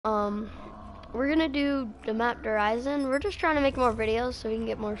Um, we're gonna do the map Horizon. We're just trying to make more videos so we can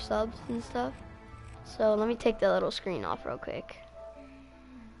get more subs and stuff. So let me take the little screen off real quick,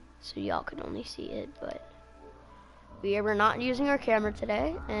 so y'all can only see it. But we are not using our camera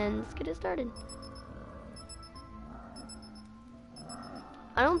today, and let's get it started.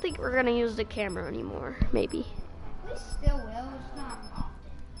 I don't think we're gonna use the camera anymore. Maybe. We still will. It's not often.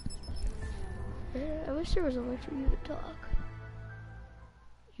 I wish there was a way for you to talk.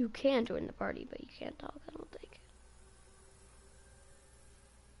 You can join the party, but you can't talk, I don't think.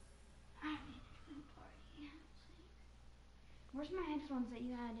 I don't need to join the party. Where's my headphones that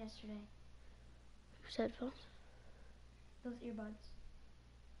you had yesterday? Whose headphones? Those earbuds.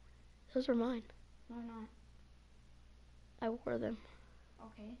 Those are mine. No, they're not. I wore them.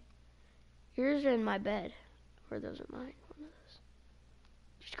 Okay. Yours are in my bed. Or those are mine. One of those.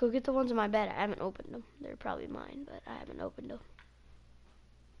 Just go get the ones in my bed. I haven't opened them. They're probably mine, but I haven't opened them.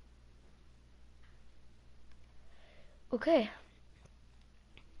 Okay.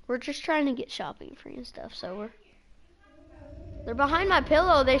 We're just trying to get shopping free and stuff, so they're behind my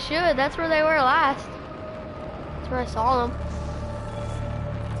pillow. They should. That's where they were last. That's where I saw them.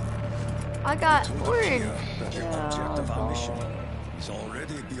 I got orange. The object of our mission is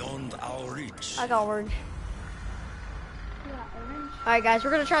already beyond our reach. I got orange. You got orange? Alright guys,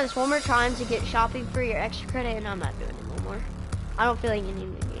 we're gonna try this one more time to get shopping free or extra credit, and I'm not doing it no more. I don't feel like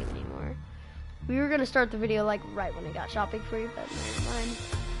getting the game anymore. We were gonna start the video like right when it got shopping free, but never mind.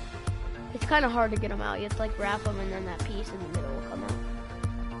 It's kind of hard to get them out. You have to like wrap them, and then that piece in the middle will come out.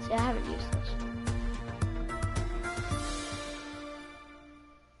 See, I haven't used this.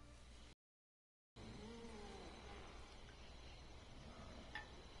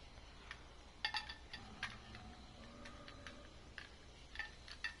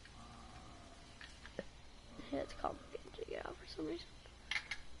 Yeah, it's complicated to get out for some reason.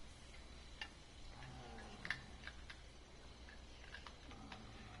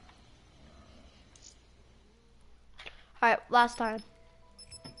 Alright, last time.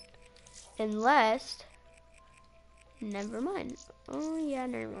 Unless... Never mind. Oh, yeah,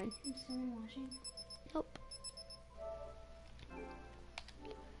 never mind. It's still in washing. Nope.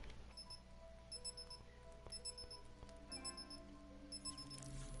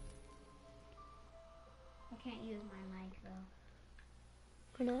 I can't use my mic though.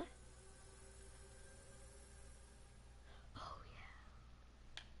 Or not? Oh, yeah.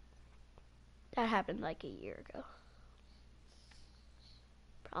 That happened like a year ago.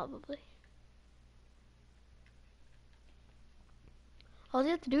 Probably. All you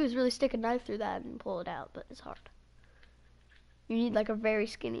have to do is really stick a knife through that and pull it out, but it's hard. You need like a very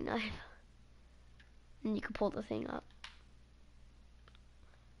skinny knife. And you can pull the thing up.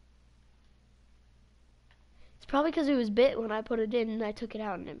 It's probably because it was bit when I put it in and I took it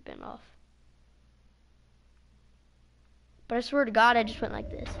out and it bent off. But I swear to God, I just went like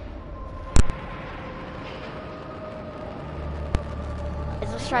this.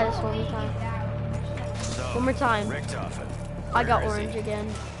 Let's try this one more time. One more time. I got orange again.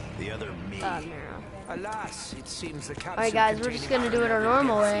 The other me. No. Alas, it seems the Alright guys, we're just gonna do it our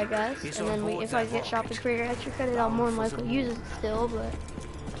normal way, I guess. And then if I get shopping free or extra credit, I'll more than likely use it still, but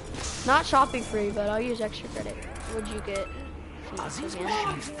not shopping free, but I'll use extra credit. What'd you get? Are these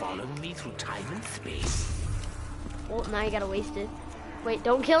machines following me through time and space? Well, now you gotta waste it. Wait,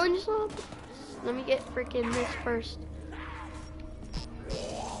 don't kill yourself. Let me get freaking this first.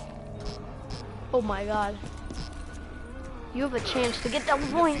 Oh my God. You have a chance to get double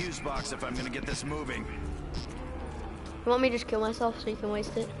points. Fuse box if I'm gonna get this moving. You want me to just kill myself so you can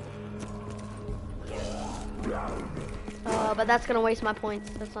waste it? But that's gonna waste my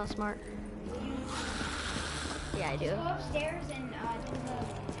points. That's not smart. Yeah, I do. Go upstairs and do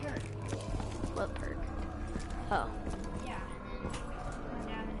the perk. What perk? Oh. Yeah. Go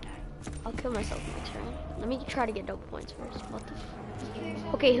down and die. I'll kill myself next round. Let me try to get double points first. What the f... Just kill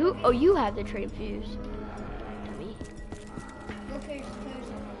yourself. Okay, who? Oh, you have the train fuse. Dummy. Go kill yourself.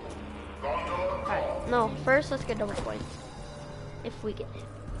 Alright, no, first let's get double points. If we get it.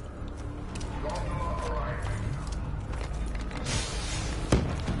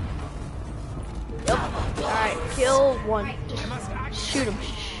 Yep. Alright, kill one. Just shoot him.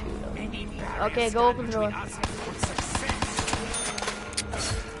 Shoot him. Okay, go open the door.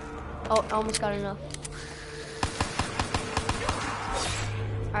 Oh, I almost got enough.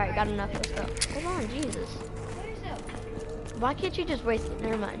 Alright, got enough. Let's go. Hold on, Jesus. Why can't you just waste it?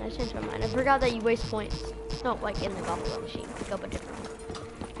 Never mind, I changed my mind. I forgot that you waste points. No, like in the golf ball machine. Pick up a different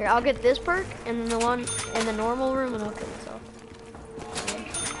one. Here, I'll get this perk and then the one in the normal room and I'll kill myself.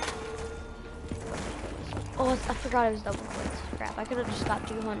 Oh, I forgot it was double points. crap. I could have just got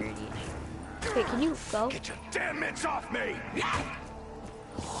 200 each. Wait, can you go? Get your damn mitts off me!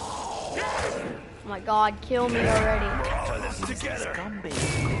 Oh my god, kill me already. We're all in this together.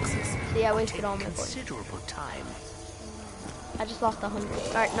 See, I wasted all my points. Considerable time. I just lost 100.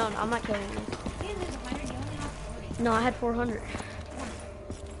 Alright, no, I'm not killing you. You didn't lose 100, you only lost 40. No, I had 400.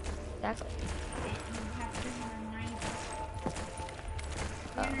 Exactly. You have 390.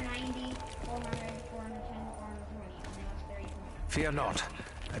 390, 400, 410, 420. You only lost 30 points. Fear not.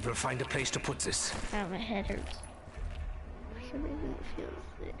 I will find a place to put this. Ow, my head hurts. For some reason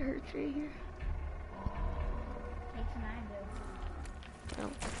it hurts right here. Take some Advil. No.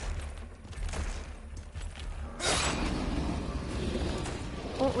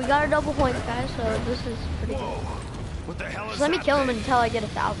 Well, we got our double points, guys, so this is pretty good. What the hell is Just let me that kill him thing? until I get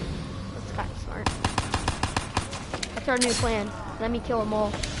 1,000. That's kind of smart. That's our new plan. Let me kill them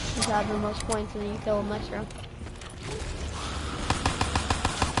all until I have the most points, and then you kill them next round.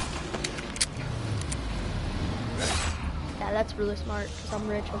 Yeah, that's really smart, because I'm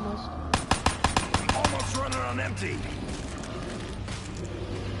rich almost. Almost running on empty.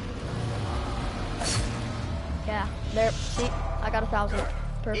 Yeah, there. See, I got 1,000.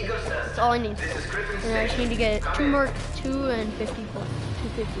 Perfect. That's all I need. And I just need to get 2 and 50 points.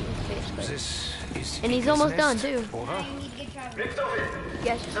 250 basically. This is And he's Eagle's almost done nest, too. or her? You need to get travel.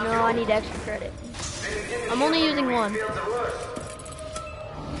 Yes, no, I need extra credit. I'm only using 1.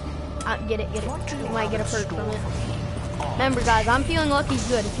 Get it. You might get a perk from it. Remember, guys, I'm feeling lucky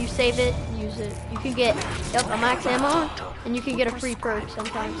good. If you save it, use it. You can get, a max ammo, and you can get a free perk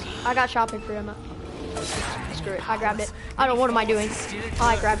sometimes. I got shopping free ammo. Screw it, I grabbed it. I don't, what am I doing? Oh,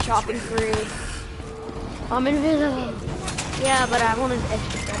 I grabbed shopping free. I'm invisible. Yeah, but I wanted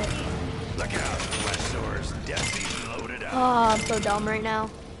extra credit. Look out, flesh doors, deaths loaded up. Oh, I'm so dumb right now.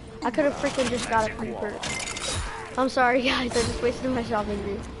 I could have freaking just got a free perk. I'm sorry, guys. I just wasted my shopping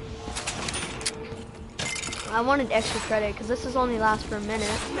free. I wanted extra credit because this is only lasts for a minute.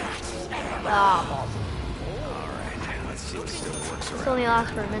 Ah, Let's see what still works this only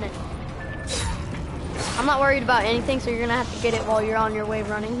lasts for a minute. I'm not worried about anything, so you're gonna have to get it while you're on your way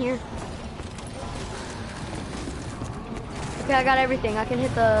running here. Okay, I got everything. I can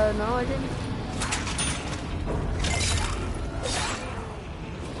hit the. No, I didn't.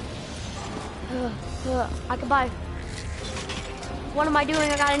 I can buy. What am I doing?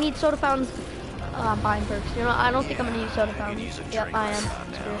 I need soda fountains. I'm buying perks. You know, I don't think I'm gonna use soda fountains. Yep, I am.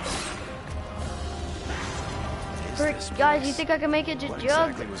 Perks, guys, you think I can make it just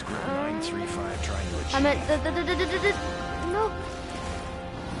jug? exactly was Group 935 trying to achieve? I meant no.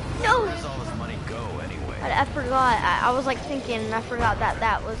 No. Where's all this money go anyway? I forgot. I was like thinking, and I forgot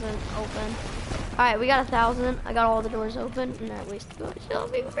that wasn't open. All right, we got 1,000. I got all the doors open, and I wasted my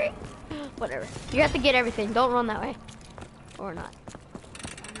shopping free. Whatever. You have to get everything. Don't run that way, or not,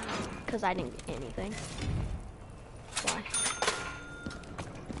 because I didn't get anything. Why?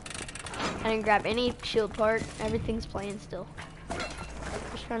 I didn't grab any shield part. Everything's playing still.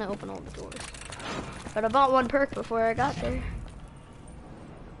 Just trying to open all the doors. But I bought 1 perk before I got there.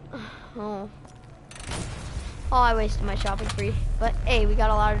 Oh. Oh, I wasted my shopping free. But hey, we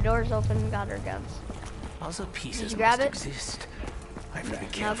got a lot of doors open. We got our guns. Other pieces Did you grab must it? exist. I really Now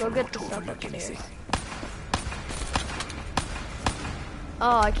can't go get afford the to stuff overlook upstairs. anything.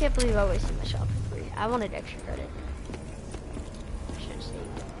 Oh, I can't believe I wasted my shopping free. I wanted extra credit. Should have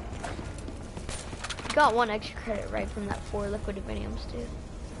saved it. Got 1 extra credit right from that 4 liquid diviniums too.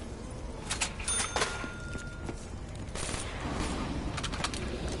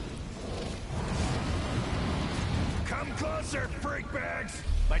 Come closer, freak bags.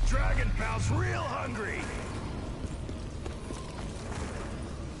 My dragon pal's real hungry.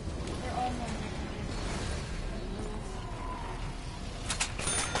 They're all more.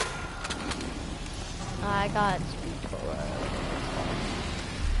 I got speed cola.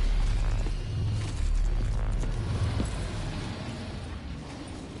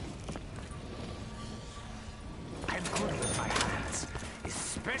 I'm good with my hands,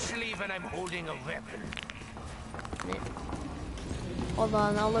 especially when I'm holding a weapon. Hold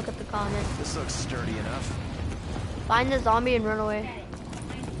on, I'll look at the comments. This looks sturdy enough. Find the zombie and run away.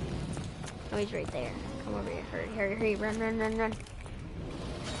 Oh, he's right there. Come over here. Hurry, run.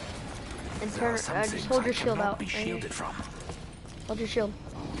 And There turn, are some just things hold your I shield cannot out. be Right here. shielded from. Hold your shield.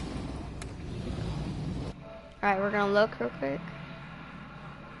 Alright, we're gonna look real quick.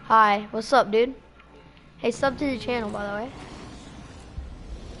 Hi, what's up, dude? Hey, sub to the channel, by the way.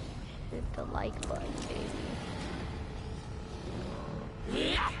 Hit the like button, baby.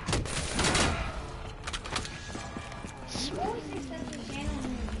 You always say sub to the channel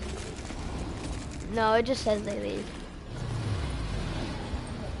and No, it just says they leave.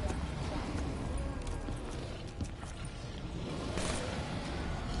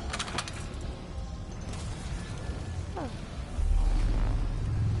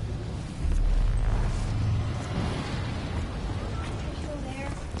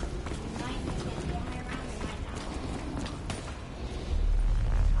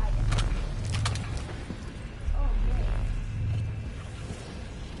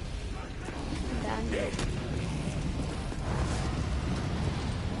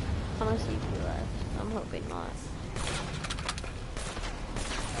 Unless he left. I'm hoping not.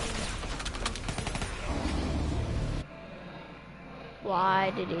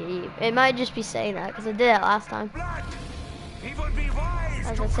 Why did he leave? It might just be saying that because I did that last time. He would be wise I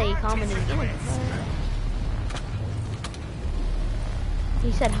was to gonna say he grant commented his again. request.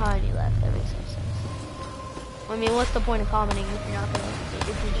 He said hi and he left. That makes no sense. I mean, what's the point of commenting if you're not gonna,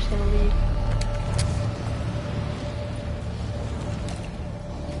 if you're just gonna leave?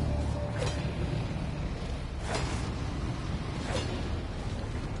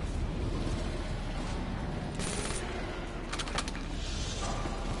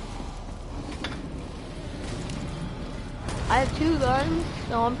 I have 2 guns,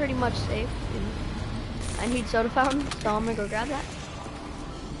 so I'm pretty much safe. I need soda fountain, so I'm gonna go grab that.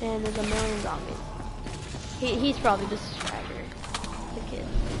 And there's a million zombies. He's probably the subscriber, the kid.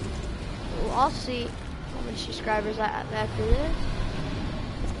 Well, I'll see how many subscribers I have after this.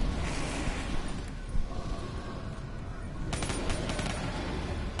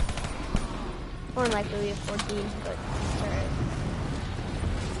 More than likely we have 14, but it's alright.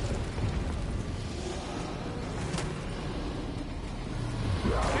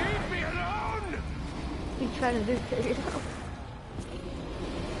 Leave me alone! We try to do it, you know.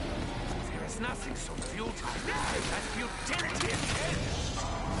 There is nothing so futile as futility again.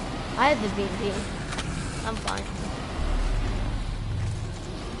 I have the BB. I'm fine.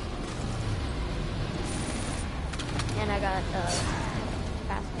 And I got fast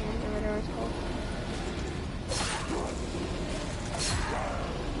hand or whatever it's called.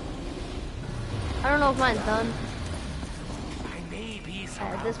 I don't know if mine's done. I may be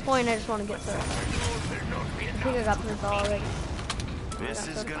At this point, I just want to get started. I think I got this already. This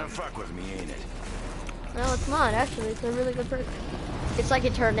is gonna fuck with me, ain't it? No, it's not, actually. It's a really good perk. It's like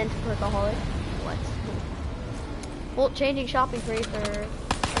it turned into Perkaholic. What? Well, changing shopping free for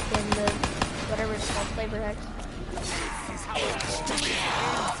freaking the, whatever it's called, flavor hex.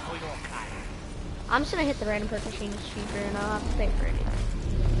 I'm just gonna hit the random perk machine, it's cheaper, and I'll have to pay for anything.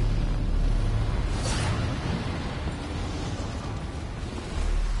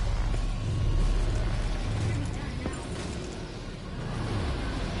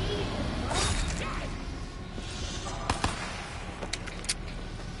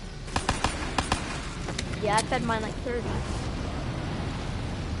 Yeah, I fed mine like 30.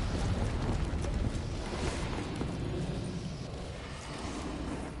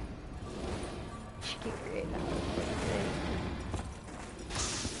 Should get great now.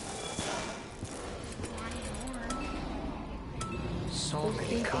 So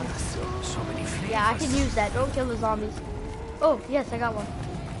many colors, so many flavors. Yeah, I can use that. Don't kill the zombies. Oh, yes, I got one.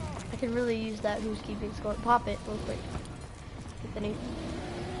 I can really use that who's keeping score. Pop it real quick. Get the name.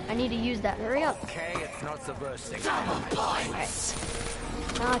 I need to use that. Hurry up. Okay, it's not the worst thing. Alright.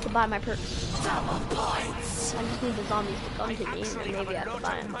 Now I can buy my perks. I just need the zombies to come to me, and then maybe I can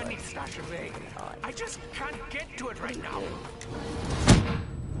buy them. Money stashed away. I just can't get to it right now.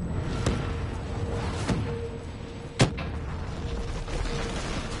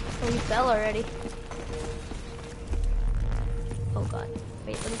 Oh, you fell already. Oh god.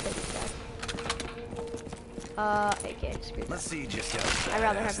 Wait, let me take this back. Okay, screw Let's that. see just how I'd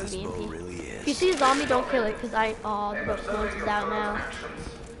rather badass have a this BMP. bow really If you is. see a zombie, don't kill it, because oh, the noise is out now.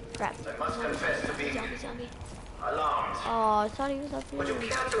 Crap. Must confess to being Zombie. alarmed. Oh, I thought he was up Would you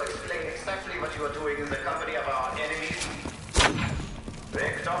here. care to explain exactly what you are doing in the company of our enemies?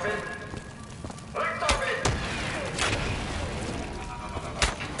 Richtofen? Richtofen!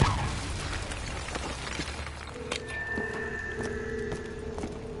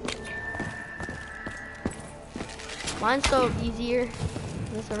 Mine's so easier.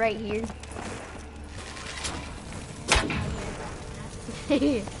 This one right here.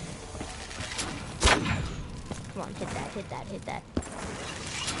 Come on, hit that.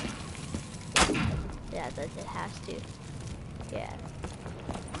 Yeah, it has to. Yeah.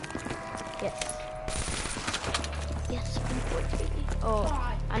 Yes. Yes, 1.3.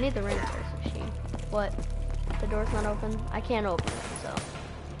 Oh, I need the random source machine. What? The door's not open? I can't open it, so.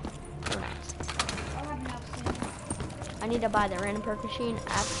 Relax. I need to buy the random perk machine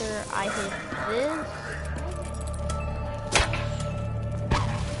after I hit this.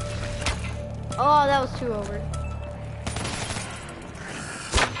 Oh, that was 2 over.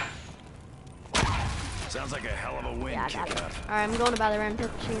 Sounds like a hell of a wind Yeah, I got kick it. up. Alright, I'm going to buy the random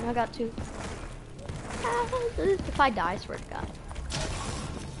perk machine. I got 2. If I die, I swear to God.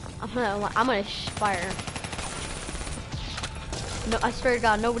 I'm gonna fire. No, I swear to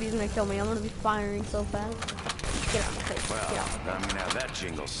God, nobody's gonna kill me. I'm gonna be firing so fast. Get out of my face. Well, Get out. I'm gonna have that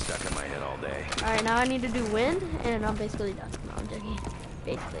jingle stuck in my head all day. Alright, now I need to do wind, and I'm basically done. No, I'm joking.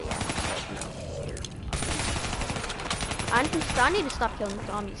 Basically, yeah. I need to stop killing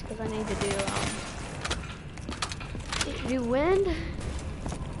zombies because I need to do wind.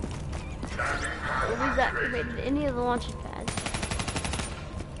 We'll deactivate any of the launching pads.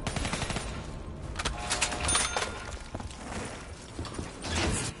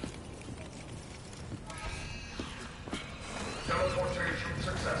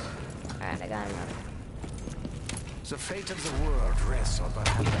 Alright, I got enough. The fate of the world rests on what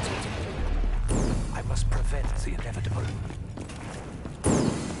happens to me. I must prevent the inevitable.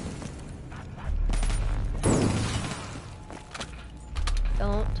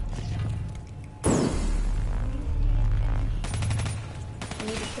 Don't. I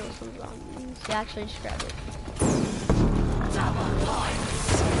need to kill some zombies. Yeah, actually, just grab it.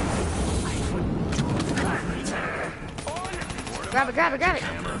 Grab it, grab it, grab it!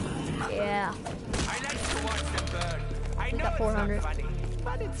 Yeah. I like to watch them burn. I We know got 400. it's not funny,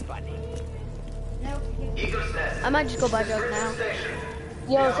 but it's funny. Eagle's Nest. I might just go buy drugs now. Station.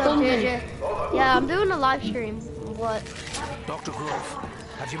 Yo, What's up, Thompson. JJ? Yeah, I'm doing a live stream. What? Dr. Grove,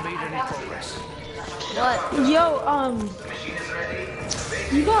 have you made any progress? What? Yo, Machine is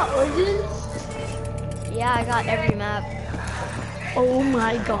ready. you got ordnance? Yeah, I got every map. Oh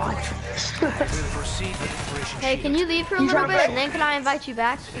my god. We'll proceed with Operation Hey, can you leave for a little dropped bit, it? and then can I invite you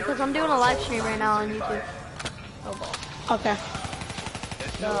back? Because I'm doing a live stream right now on YouTube. Oh, ball. Okay.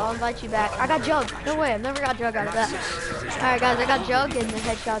 So I'll invite you back. I got Jug. No way, I've never got Jug out of that. Alright guys, I got Jug and the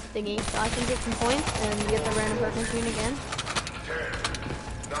headshot thingy. So I can get some points and get the random person machine again.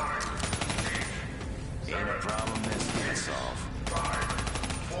 Ain't a problem this can't solve.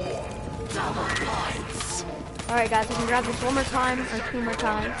 Alright guys, I can grab this one more time or two more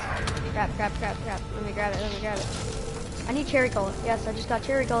times. Grab. Let me grab it. I need cherry cola. Yes, I just got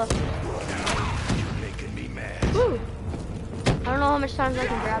cherry cola. You're making me mad. Woo! I don't know how much times I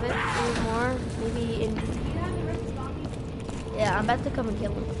can grab it. Maybe more. Maybe in... Yeah, I'm about to come and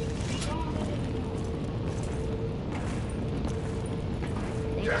kill him.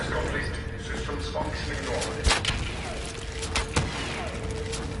 Just complete. Systems functioning normally.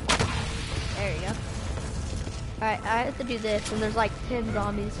 There you go. Alright, I have to do this, and there's like 10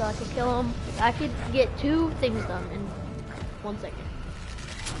 zombies, so I can kill them. I could get 2 things done in 1 second.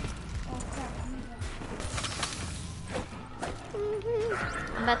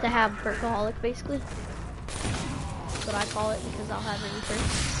 I'm about to have perkaholic, basically. That's what I call it, because I'll have any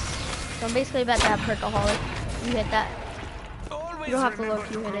perks. So I'm basically about to have perkaholic. You hit that. Always You don't have to remember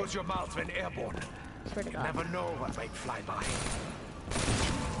look, you hit close it. your mouth when airborne. Swear to You God. never know what might fly by.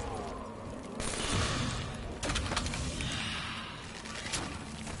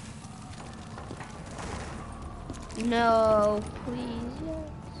 No, please, yes.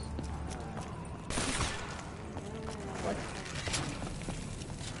 What?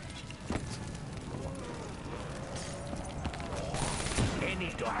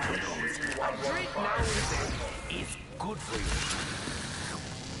 Any doctor knows a drink now and then is good for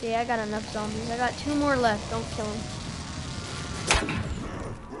you. Yeah, I got enough zombies. I got 2 more left. Don't kill them.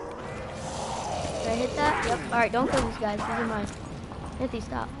 Did I hit that? Yep. Alright, don't kill these guys. These are mine. Hit these,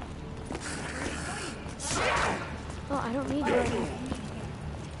 stop. Oh, I don't need you.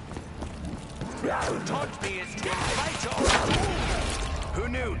 Taught me is vital. Who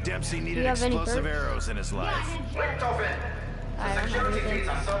knew Dempsey needed have any explosive perks? arrows in his life? Richtofen. I don't have Security anything. gates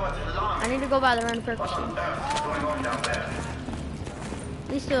are somewhat long. I need to go buy the random perk machine. What on earth is going on down there?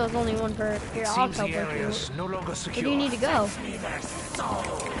 At least there was only 1 perk. Here, I'll Seems help the you. area is no longer Where secure. do you need to go? It's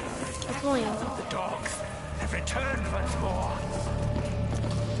only a... The dogs have returned once more.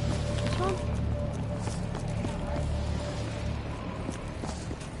 Which one?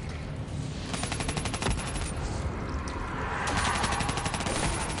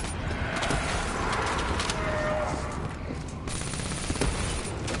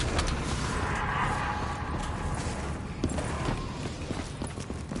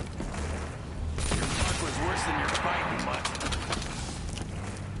 Your luck was worse than your fighting, mutt.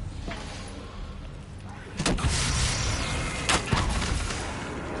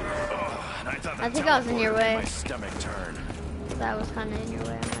 I think I was in your way. My stomach turn. That was kind of in your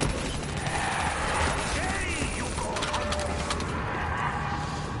way.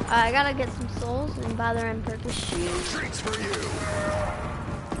 I gotta get some souls and buy the random perk machine. Treats for you.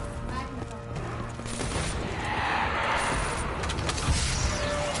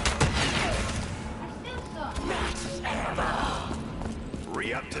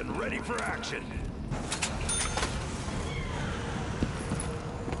 Re-upped and ready for action.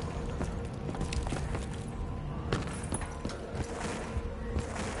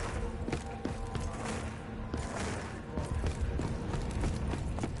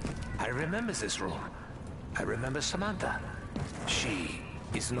 I remember this room. I remember Samantha. She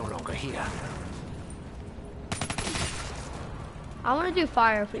is no longer here. I want to do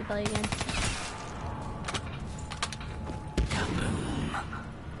fire if we play again.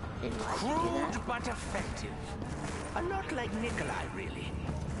 Didn't like to do that. Crude but effective. A lot like Nikolai, really.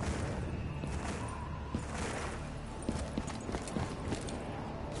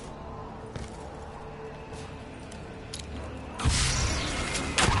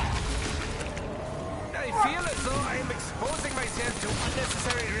 I feel as though I am exposing myself to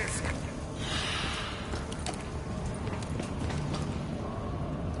unnecessary risk.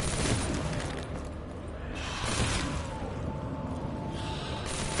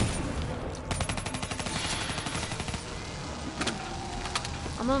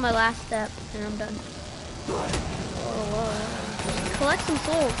 I'm on my last step and I'm done. Whoa. Collect some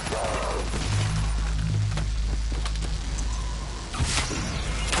souls.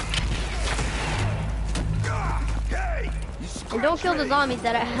 And don't kill the zombies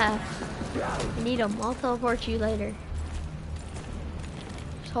that I have. I need them. I'll teleport you later.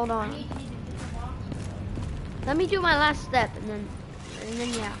 Just hold on. Let me do my last step and then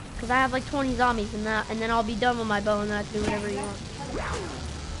yeah. Because I have like 20 zombies and then I'll be done with my bow and then I can do whatever you want.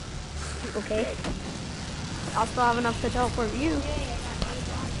 Okay. I'll still have enough to teleport you.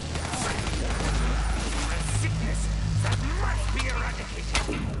 Sickness that must be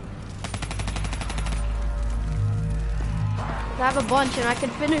eradicated. I have a bunch and I can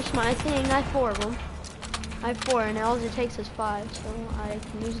finish my thing. I have 4 of them. I have 4 and all it takes is 5, so I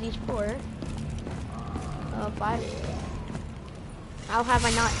can use these 4. 5. How have I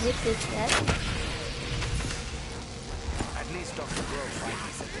not hit this yet? At least Dr. Grove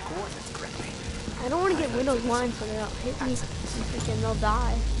finally set the coordinates correctly. I don't want to get Windows 1 so they don't hit me and freaking they'll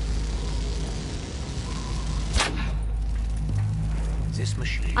die. This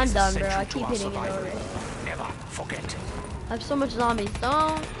machine I'm is done, bro. essential I to keep our hitting it survival. already. Never forget. I have so much zombies.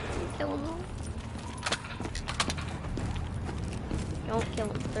 Don't kill them all. Don't kill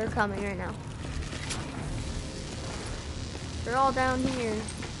them. They're coming right now. They're all down here.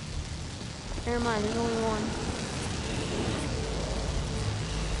 Never mind, there's only one.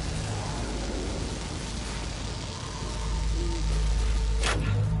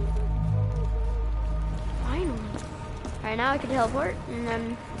 Finally. Alright, now I can teleport, and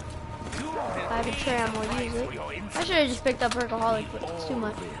then if I have a tram, I'll use it. I should have just picked up Workaholic, but it's too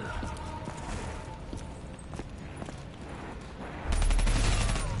much.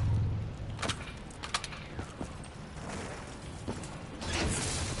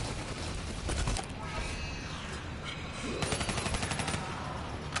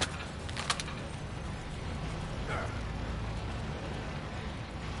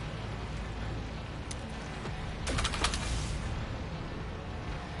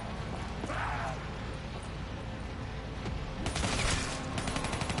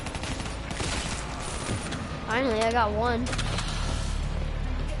 Finally, I got one.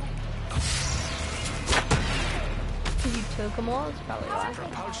 You took them all? That's probably why.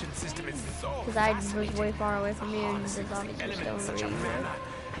 Propulsion system is so Because I was way far away from you and the zombies were still in the such a range. manner.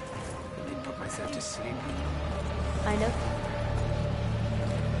 I did put myself to sleep. I know.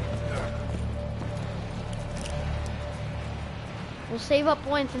 We'll save up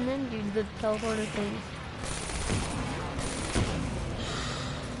points and then do the teleporter things.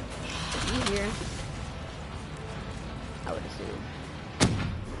 Easier. I would assume.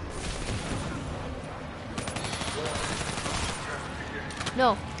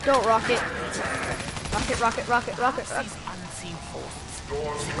 No, don't rocket. Rocket, rocket, rocket, rocket, rocket. These unseen forces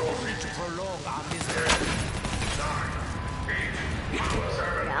need to prolong our misery.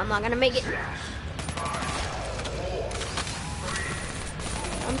 Yeah, I'm not gonna make it.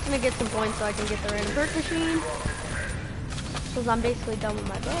 I'm just gonna get some points so I can get the random perk machine. Because I'm basically done with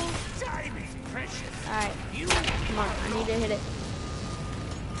my bow. Time is precious. Alright, come on, I need to hit it.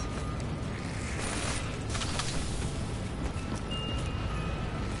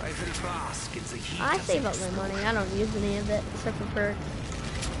 I will bask in the heat I of save the up my money, I don't use any of it except for perks.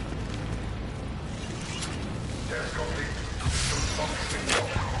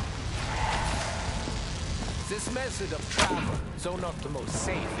 This method of travel, though not the most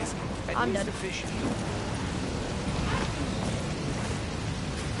safe, is at I'm least done. efficient.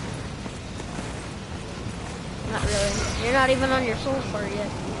 Not really. You're not even on your soul part yet.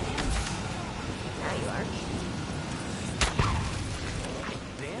 Now you are. I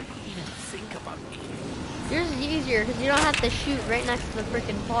barely even think about eating. Yours is easier because you don't have to shoot right next to the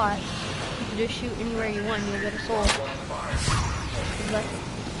freaking pot. You can just shoot anywhere you want and you'll get a soul.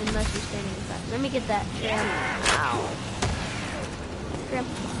 Unless you're standing inside. Let me get that tram. Ow. Tram.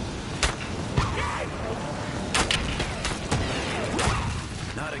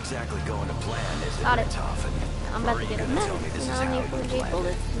 exactly going to plan, is it, Got it. Thompson? I'm about Or to are get you a gonna mess, tell me this and is I how need you 48 planned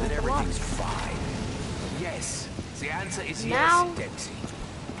bullets, it, and that that's a lot. everything's fine? Yes. The answer is Now- yes, Dempsey.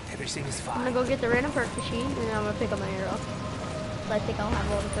 Everything is I'm fine. gonna go get the random perk machine, and then I'm gonna pick up my arrow. So I think I'll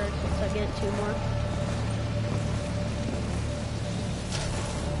have all the perks once I get 2 more.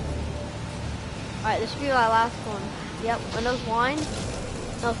 Alright, this should be my last one. Yep, Windows line.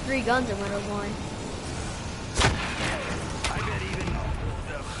 No, 3 guns in Windows line. I bet even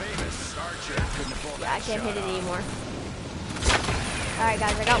the famous Archer couldn't have pulled Yeah, I that can't hit shot it off. anymore. Alright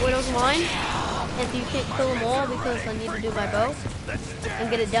guys, I got Widow's line. If you can't kill them all because I need to do my bow and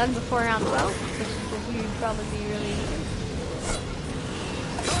get it done before round 12, which would probably be really easy.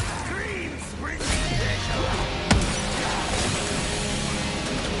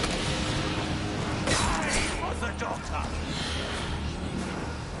 The doctor.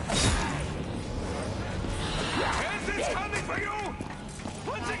 Is this coming for you?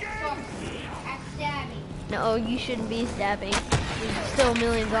 Once again. At stabbing. No, you shouldn't be stabbing. There's still a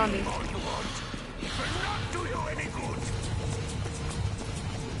million zombies. All you want. It will not do you any good.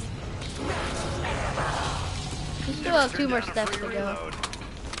 You still have 2 Turn more down a steps free to go. reload.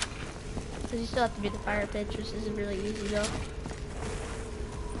 Because you still have to do the fire pitch, which isn't really easy though.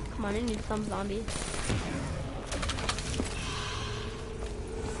 Come on, I need some zombies.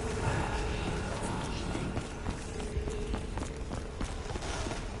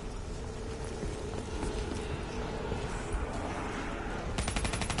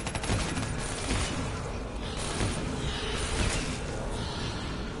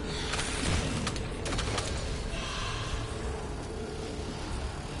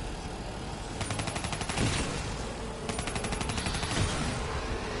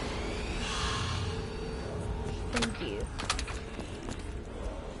 Thank you.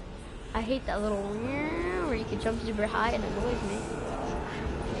 I hate that little where you can jump super high and annoys me.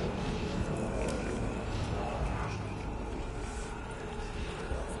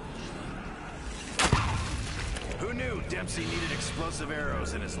 Who knew Dempsey needed explosive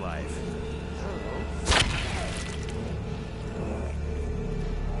arrows in his life?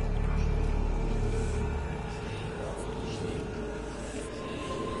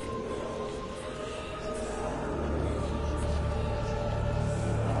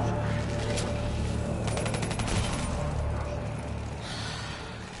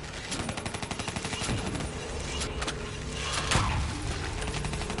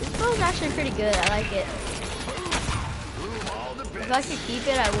 This bow is actually pretty good. I like it. If I could keep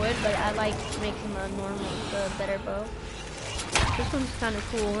it, I would, but I like making the normal, the better bow. This one's kind of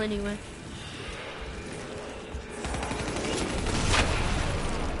cool anyway.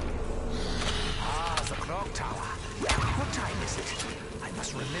 Ah, the clock tower. What time is it? I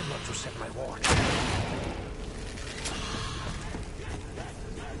must remember to set my watch.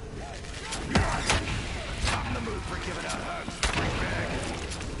 Not in the mood for giving out hugs. Bring back.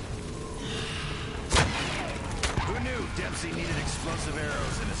 Who knew Dempsey needed explosive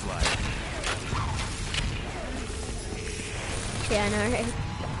arrows in his life? Yeah, I know, right?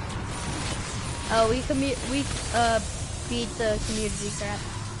 Oh, we beat the community crap.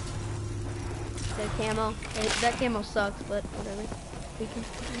 The camo. That camo sucks, but whatever. We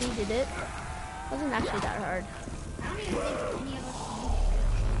completed it. Wasn't actually that hard. I don't even think any of us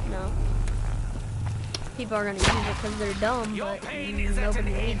No. People are gonna use it because they're dumb, but nobody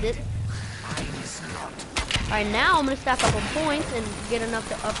needs it. Alright, now I'm gonna stack up on points and get enough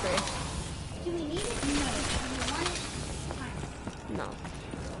to upgrade. do we need it? No. Do we want it? Fine. No.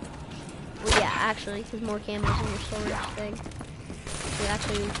 Well, yeah, actually, because more camos in your storage thing.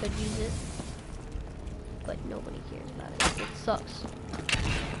 We could use it. But nobody cares about it. It sucks.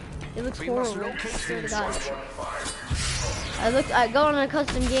 It looks horrible. I swear to God. I got on a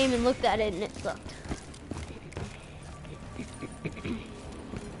custom game and looked at it and it sucked.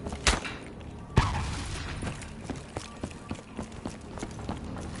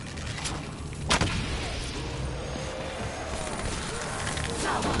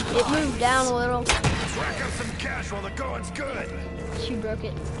 It moved down a little. Rack up some cash while the going's good. She broke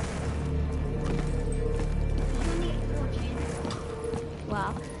it.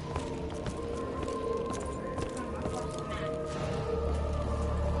 Wow.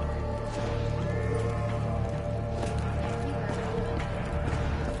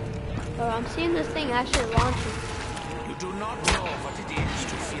 Oh, I'm seeing this thing actually launching. You do not know what it is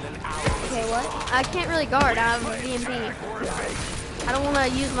to feel an hour. Okay, what? I can't really guard. I have a VMP. I don't want to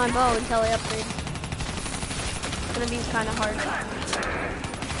use my bow until I upgrade. It's gonna be kind of hard.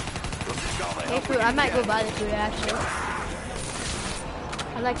 Hey, food. I might go buy the food actually.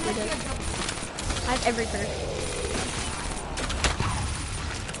 I like food. I have every perk.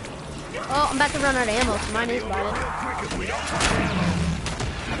 Oh, I'm about to run out of ammo, so mine is buying.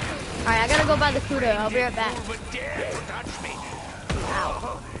 Alright, I gotta go buy the Kudo. I'll be right back.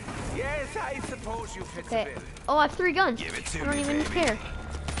 Ow. Yes, I suppose you fit Okay. Oh, I have 3 guns. I don't even care.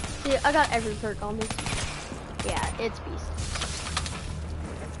 See, I got every perk on this. Yeah, it's beast.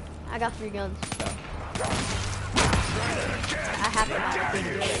 I got 3 guns, so. I have to buy the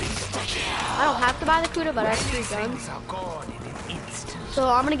Kudo. I don't have to buy the Kudo, but I have 3 guns. So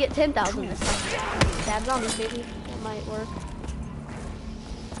I'm gonna get 10,000 this time. Stab zombies, baby. That might work.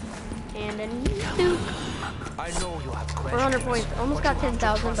 And then nuke. I know you have questions. 400 points. Almost got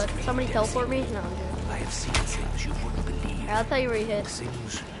 10,000, but somebody teleport me? No, I'm good. I have seen things you wouldn't believe. Alright, I'll tell you where you hit.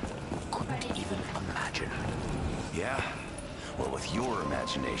 Things you couldn't even imagine. Yeah? Well, with your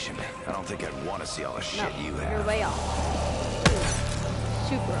imagination, I don't think I'd want to see all the shit you You're have. way off.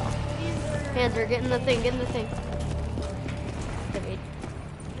 Super off. Panzer, get in the thing, get in the thing. Okay,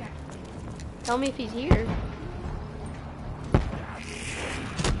 tell me if he's here.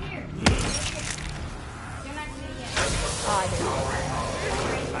 Oh, I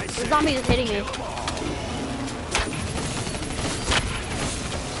didn't. The zombie is hitting me.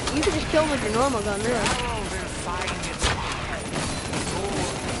 You could just kill him with your normal gun, really.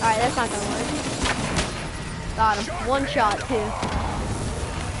 Alright, that's not gonna work. Got him. 1 shot, 2.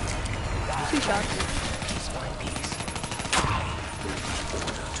 2 shots.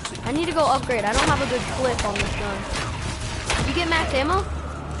 I need to go upgrade. I don't have a good clip on this gun. Did you get max ammo?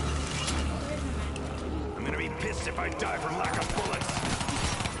 I'm gonna be pissed if I die from lack of bullets.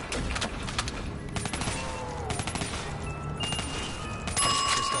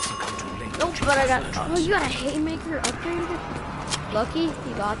 Nope, but I got. Oh, you got a haymaker upgrade? Lucky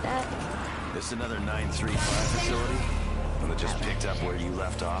you got that. This is another 935 facility? One that just picked up where you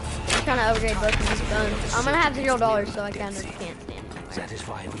left off? I'm trying to upgrade both of these guns. I'm gonna have $0, so I can't stand it. That is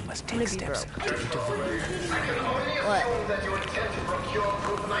why we must I'm take gonna be steps broke. to intervene. What? That you intend to procure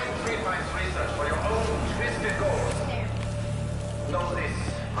Group 935's research for your own twisted goals. Know this,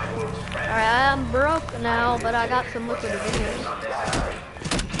 my old friend. Alright, I'm broke now, but I got some liquid videos.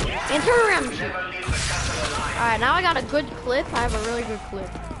 And turn around and shoot. Alright, now I got a good clip. I have a really good clip.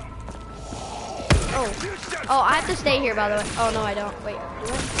 Oh. Oh, I have to stay here, by the way. Oh, no, I don't. Wait. Do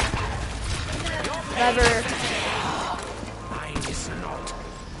I? Never.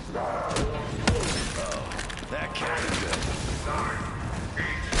 That can't be good.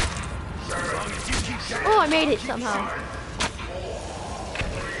 Oh, I made it somehow.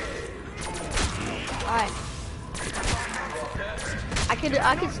 Alright. I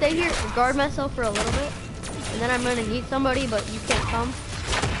could stay here and guard myself for a little bit. And then I'm gonna need somebody, but you can't come.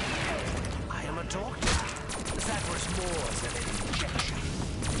 I am a doctor. That was more than an injection.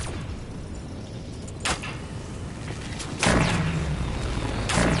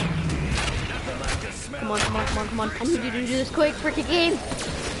 Come on, come on, come on, come on. I need you to do this quick, freaking game.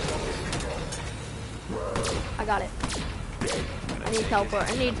 I got it. I need teleport.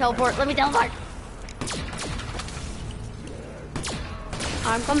 I need teleport. Let me teleport.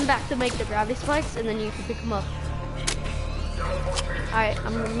 I'm coming back to make the gravity spikes, and then you can pick them up. Alright,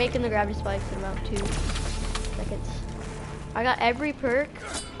 I'm making the gravity spikes in about 2 seconds. I got every perk.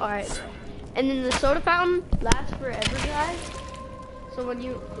 Alright. And then the soda fountain lasts forever, guys. So when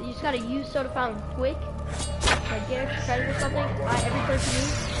you just gotta use soda fountain quick, like get extra credit or something, buy every perk you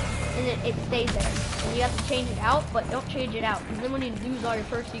use, and then it stays there. And you have to change it out, but don't change it out, because then when you lose all your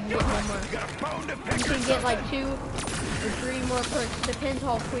perks, you can get one more. You can get like 2 or 3 more perks. Depends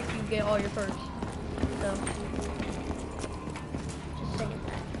how quick you get all your perks. So, just saying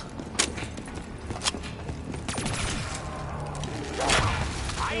that.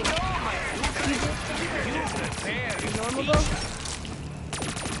 I know, man. Normal bow?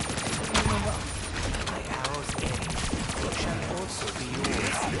 Normal bow. My arrow's end shall also be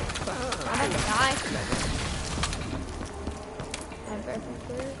yours. I'm about to die.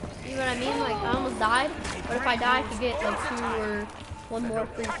 See what I mean? Like, I almost died, but if I die, I could get like 2 or 1 more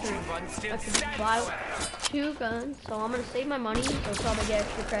free food. I could buy 2 guns, so I'm gonna save my money, so probably get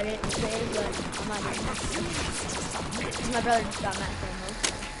extra credit and save, but I'm not doing that. My brother just got max ammo.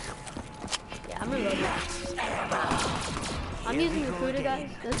 Yeah, I'm gonna load that. I'm using the Kuda, guys.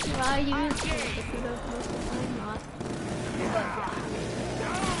 That's what I use. The Kuda most of the time, not. But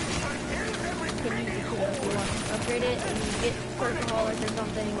you can use the Kuda if you want to upgrade it and you get perkaholic or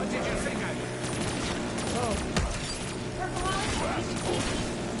something. Oh.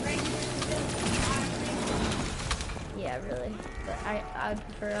 Yeah, really. But I would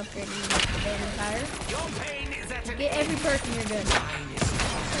prefer upgrading the abandoned tire. Get every perk and you're good.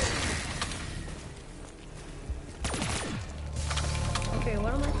 Okay,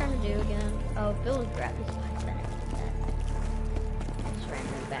 what am I trying to do again?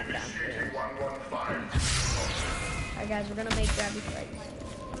 guys, we're gonna make Gravity Spikes.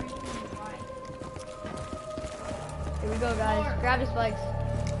 Here we go, guys. Gravity Spikes.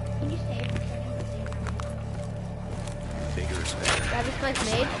 Can you stay for a second? Bigger is better. Gravity Spikes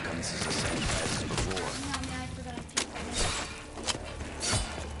made. How come this is the same price as before? No, man, I forgot to take that.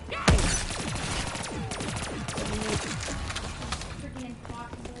 Freaking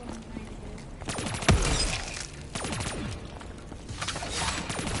impossible what I'm trying to do.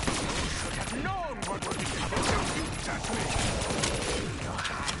 Should have known what would be coming. Don't you touch me! Your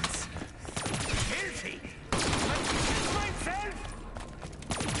hands. Filthy! Myself!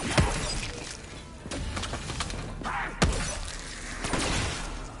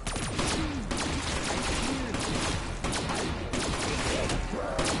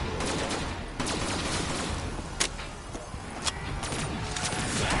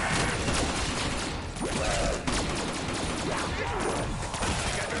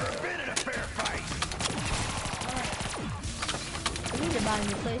 We need to buy a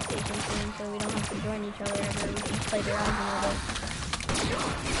new PlayStation soon so we don't have to join each other ever. We can just play around a little bit.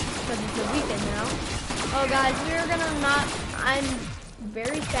 Because it's the weekend now. Oh guys, we're gonna not... I'm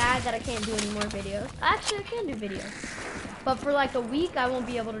very sad that I can't do any more videos. Actually, I can do videos. But for like a week, I won't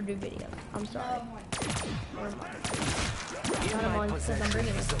be able to do videos. I'm sorry. Not a month, because I'm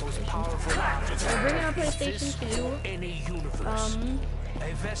bringing a PlayStation. We're bringing our PlayStation to Any universe.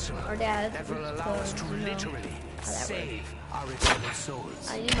 A vessel our dad's. that will allow us to literally save our eternal souls.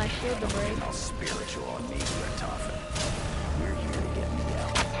 I need my shield to break. All spiritual on me, Brett Thompson. We're here to get me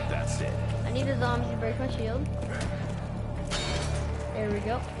down. That's it. I need a zombie to break my shield. There we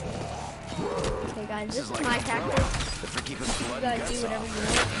go. Okay guys, this is my tactic. You guys do whatever you want.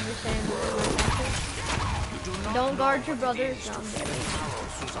 I'm just saying this is my tactic. Don't guard your brothers. No, I'm kidding.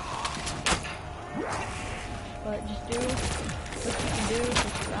 But just do what you can do to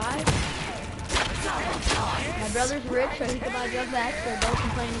survive. My brother's rich, so he can buy jump back, so don't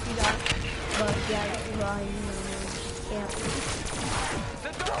complain if you die. But yeah, well, you can't.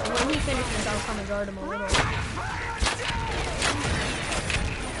 And when he finishes, I'll come and guard him a little.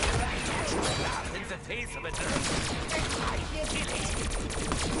 In the face of it.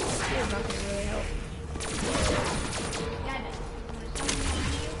 Shield's not gonna really help.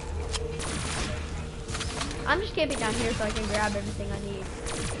 I'm just camping down here so I can grab everything I need.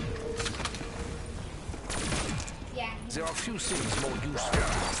 Yeah. There are few things more useful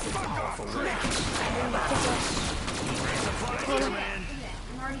than powerful weapons.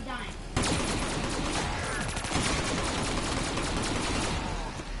 I'm already dying.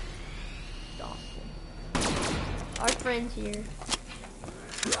 Our friend's here.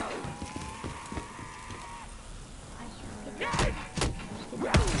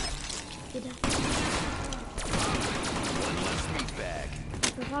 Get down. One less meat bag.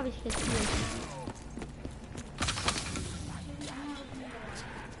 We'll probably get here.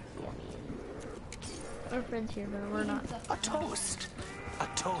 Our friend's here, but we're not. A toast. A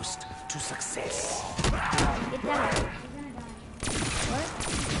toast to success. Get down. What?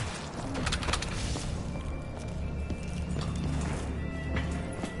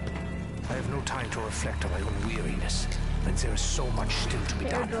 I have no time to reflect on my own weariness, and there is so much still to be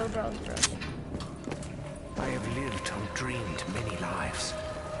There, done. bro. I have lived and dreamed many lives.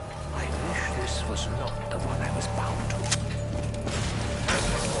 I wish this was not the one I was bound to.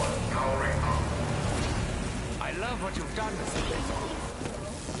 I love what you've done, Mr. Basil.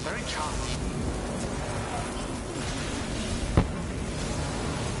 Very charming.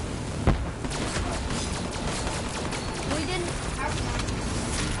 We didn't.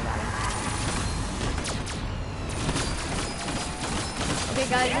 Okay,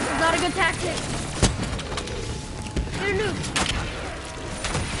 guys, this is not a good tactic. Get a nuke.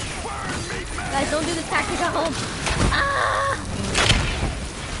 Guys, don't do this tactic at home. Ah!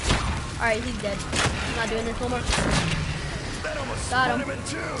 Alright, he's dead. He's not doing this no more. Got him.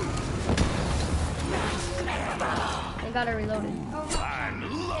 I got it reloaded. I'm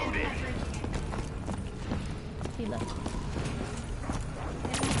loaded. He left.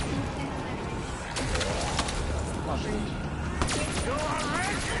 Oh, cringe.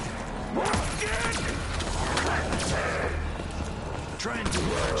 Try and do a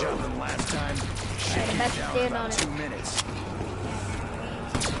better job than last time. Shit, Alright, best down stand about on it. 2 minutes.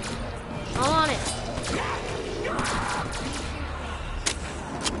 I'm on it.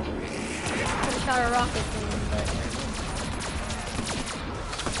 Could have shot a rocket thing, but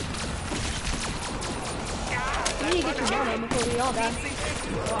you need to get your gun in before we all die.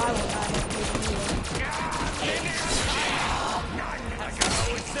 Well, I won't die. Like I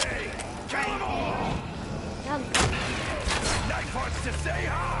always say, kill them all! Knife wants to say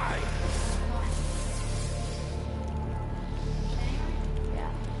hi!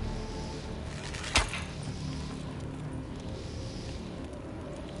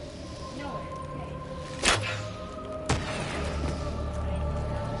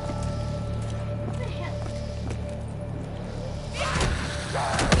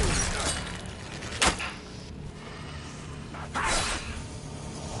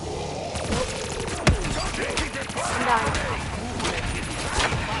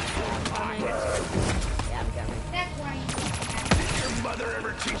 mother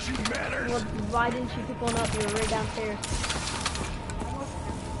ever teach you manners? Well, why didn't you pick one up? You were right downstairs.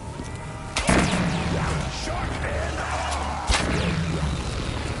 Shark and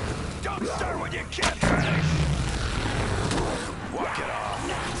don't start when you can't finish. Walk it off.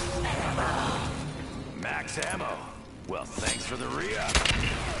 Max ammo. Well, thanks for the re-up.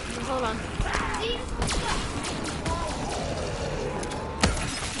 Hold on.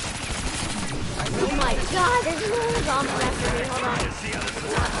 Oh my god, there's another zombie after me. Hold on.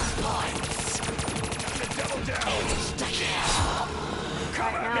 Double down.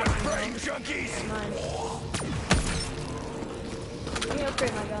 Come Right at now. me, brain junkies. Mine. Let me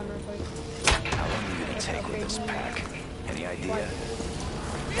upgrade my gun real quick. How long are you gonna take with this pack? Any idea?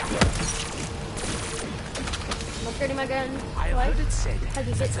 I'm upgrading my gun. I heard it said Had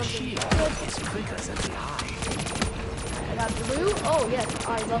to get that the something shield good. is quicker than the eye. I got blue. Oh yes,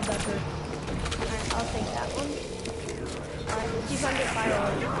 I love that bird. Alright, I'll take that one. Alright, let's see if I can get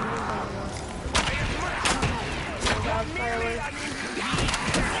fireworks. Fireworks.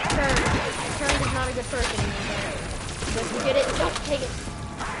 Turn is not a good person anymore. But if you get it, don't take it.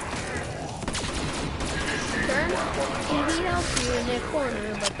 Turn, he helps you in the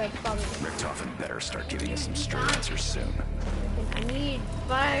corner, but that's probably Richtofen better start giving us some straight answers soon. I need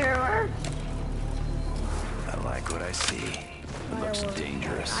fireworks. I like what I see. Looks Fireworks.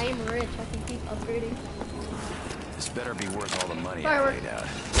 dangerous. I am rich. I can keep upgrading. This better be worth all the money Fireworks. I laid out.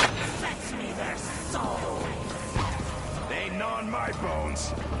 They ain't gnawing my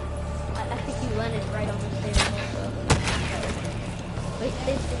bones. I think you landed right on the stairs also. Wait,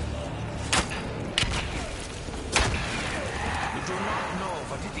 this is... You do not know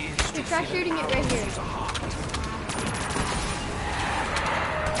what it is to Dude, try shooting it right here.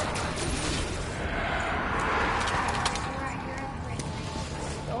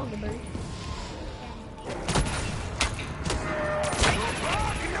 Oh, the bird.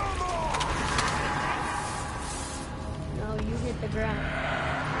 No, you hit the ground.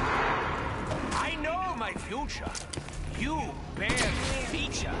 I know my future. You bear the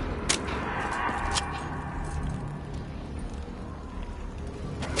feature.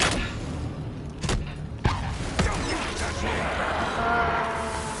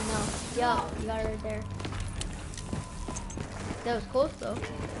 No. Yeah, you got it right there. That was close though.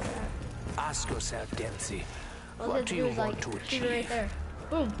 Ask yourself, Dempsey, All what you have do to you do is want like to shoot it right achieve? there.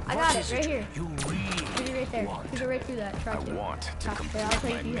 Boom! I What got is it right here. You Shoot it really right there. want? Shoot it right through that. Try I to. want to Try complete I'll tell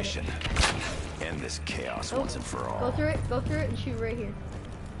you my if you hit mission. End this chaos Nope. once and for Go all. through it. Go through it and shoot right here.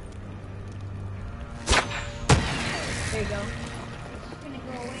 There you go. Leave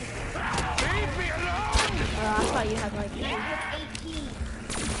me alone! I thought you had like. I have 18.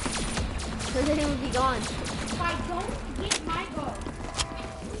 Because then it would be gone. If I don't get my goal,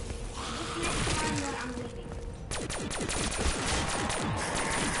 this next time that I'm leaving.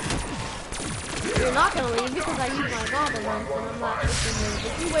 You're not gonna leave because I used my goblin guns and I'm not fixing to lose.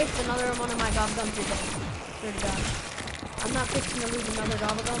 If you waste another one of my goblin guns, you're dead. Swear to God. I'm not fixing to lose another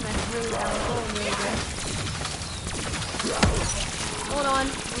goblin gun. That's really powerful and really good. Hold on.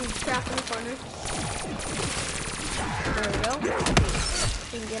 I'm trapped in the corner. There we go.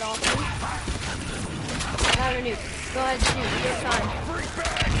 You can get off me. Got a nuke. Go ahead and shoot. You have time.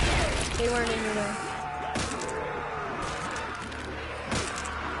 They weren't in your way.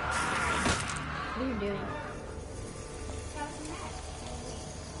 What are you doing?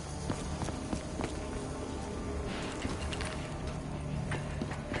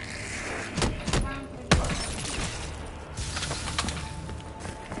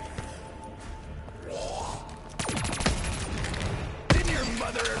 Didn't your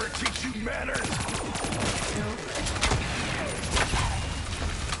mother ever teach you manners? No.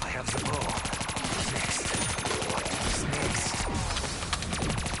 I have the bow. What's next? What is next?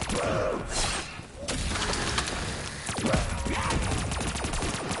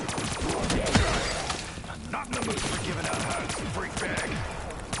 Not in the mood for giving out hugs, freak bag.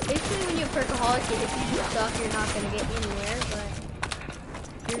 Basically, when you're perkaholic, if you do stuff, you're not gonna get anywhere, but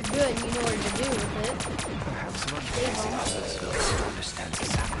you're good and you know what to do with it. Perhaps not Save easy them. others will understand the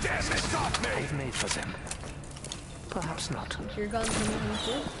sacrifices I've made for them. Perhaps not. It's your guns and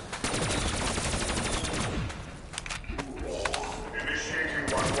everything. Initiating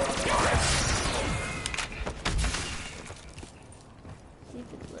 115. See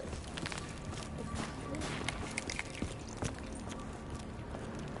if it's lit.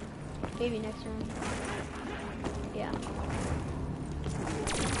 Maybe next round. Yeah.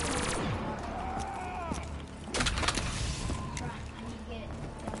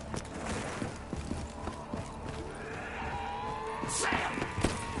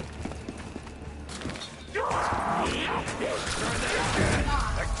 Turn that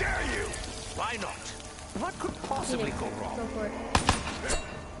Why not? What could possibly go wrong? Go for it.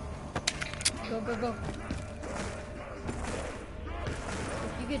 Go, go, go.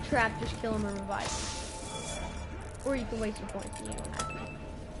 If you get trapped, just kill him and revive him. Or you can waste your points and you don't have to.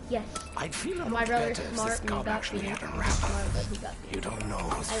 Yes. I'd feel a My lot brother's better if smart this and he gob got actually Phoenix. had a He's wrap. smart, but he got You don't know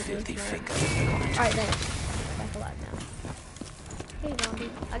those I was really filthy smart. fingers. Alright, then. Back alive now. Hey, zombie.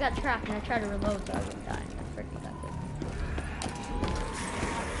 I got trapped and I tried to reload so I wouldn't die. I freaking got it.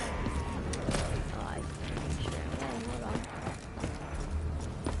 Oh, I sure. Hey, hold on.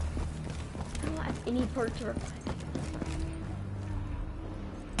 I don't have any perk to revive.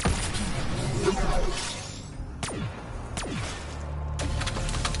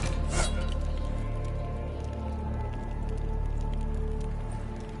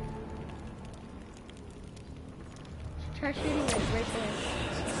 Try shooting it right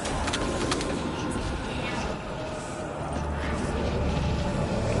there.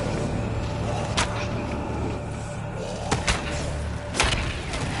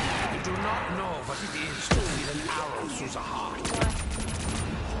 You do not know what it is to feel an arrow through the heart.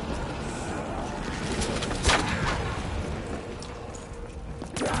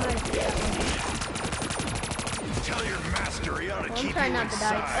 Tell your master he ought to I'm keep trying you not to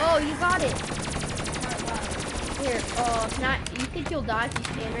die. inside. Oh, you got it! Here, can I, you think you'll die if you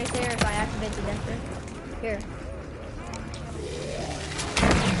stand right there if I activate the death ray? Here.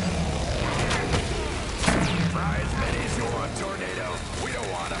 Fry as many as you want, Tornado. We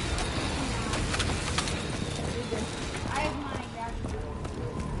don't want them. I have mine, Dad.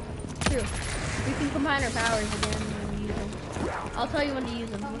 True. We can combine our powers again when we use them. I'll tell you when to use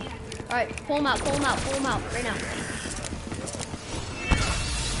them. Alright, pull them out, pull them out, pull them out, right now.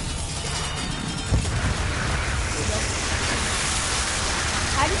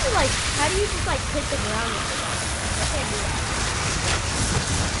 How do you just like hit the ground with it? I can't do that.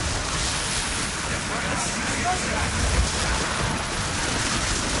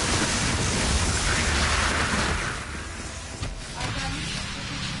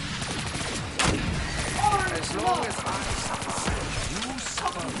 As long as I suffer, you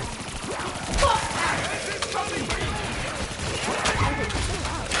suffer.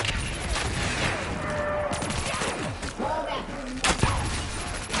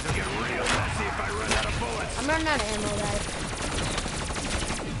 It'll get real messy if I run out of bullets. I'm running out of ammo, guys.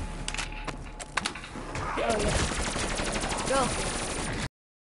 Oh yeah. Go.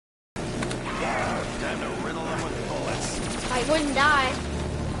 Time to riddle them with bullets. I wouldn't die.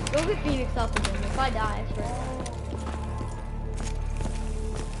 Go get Phoenix up again. If I die, I swear.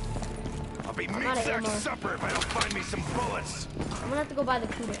 I'll be I'm meat out of sack ammo. supper if I don't find me some bullets. I'm gonna have to go buy the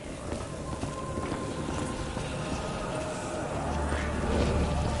cooler.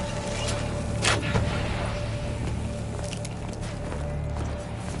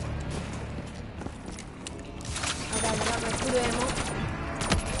 Ammo.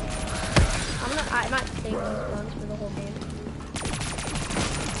 I might save these guns for the whole game.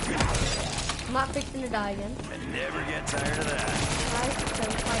 I'm not fixing to die again. And never get tired of that. So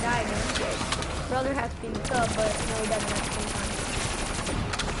if I die again, brother has to be in the sub, but no, he doesn't at the same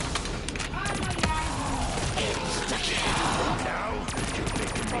time.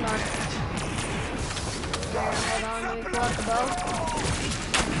 Hold on. Hold on, let me pull out the bow.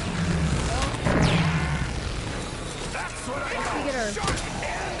 Let's get her.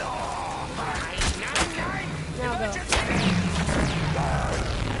 Now go.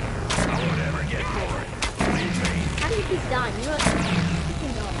 I won't ever get bored. Believe me. How do you keep dying? You know what? You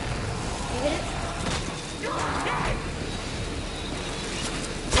can go. You hit it?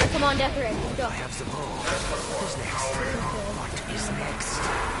 Here, come on, Death Ray. Let's go. I have the bow. Who's next? What is next?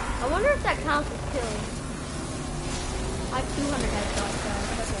 I wonder if that counts as killing. I have 200 headshots, guys.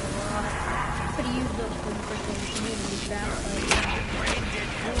 That's a lot. Could have used those for the first one. You need to be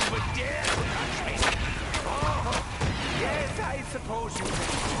trapped. Yes, I suppose you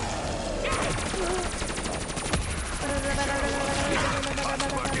can.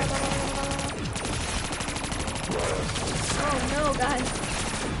 Oh no, guys.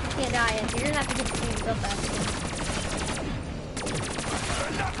 I can't die yet. You're gonna have to get the same stuff back again.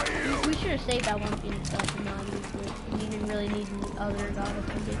 We should have saved that one Phoenix stuff and not used it. We didn't really need the other god of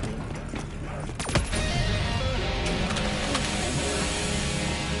condition.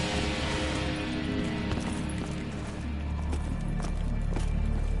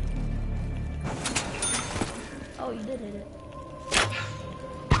 Oh, you did hit it.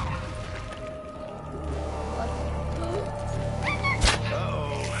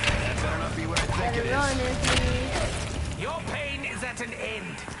 Uh-oh. That better not be what I think Better it is. run, Anthony. Your pain is at an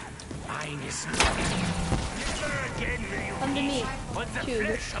end. Mine is not. Never again will you Come to me. What's the Two, flesh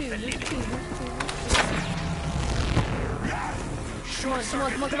there's of two, the there's living? two, there's two. Come on, come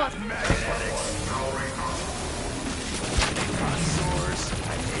on, come on, come on. Maggot addicts. Hot sores.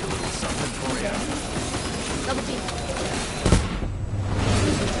 I made a little something for you. Double team.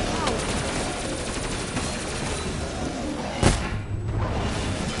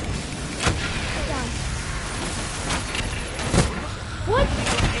 What?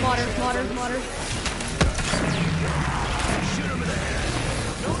 Water. Shoot him in the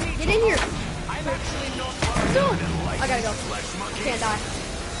head. Get in here. I'm actually not No. I gotta go. Flesh monkey. Can't die.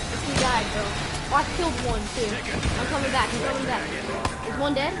 If he died, bro. Oh, I killed one, too. I'm coming back. Is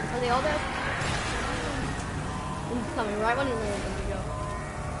one dead? Are they all dead? He's coming right when he lands. There we go.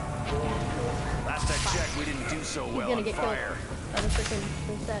 Last I checked, we didn't do so He's well gonna on get fire. killed by the freaking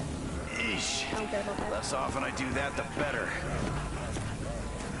reset. Eesh. I don't care about that. Less often I do that, the better.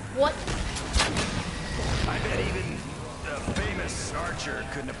 What? I bet even the famous archer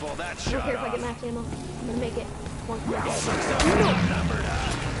couldn't have pulled that I don't shot care if I off. get max ammo. I'm gonna make it. One. Sucks up outnumbered,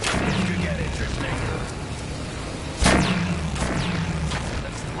 huh? This could get interesting.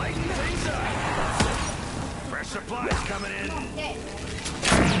 Let's lighten things up. Fresh supplies coming in. Okay.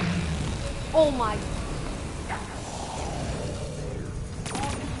 Oh my.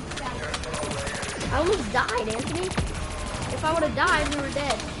 I almost died, Anthony. If I would have died, we were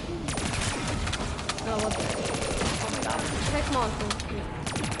dead. Oh, what the? Oh my god. Next monster.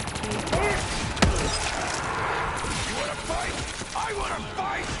 There. You wanna fight? I wanna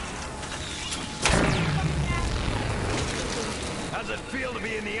fight! How's it feel to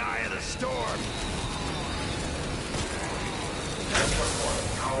be in the eye of the storm?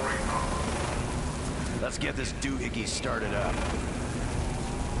 Let's get this doohickey started up.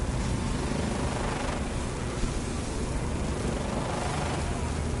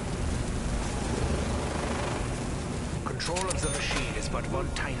 Control of the machine is but one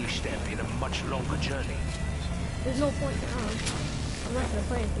tiny step in a much longer journey. There's no point now. I'm not gonna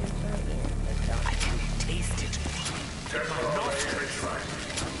play anything right here. I can taste it in my nostrils.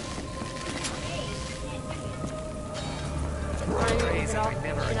 Praise that I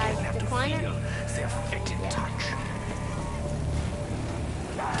never Should again I have to decline it? feel their fetid touch.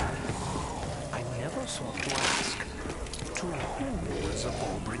 I never thought to ask, to whom does the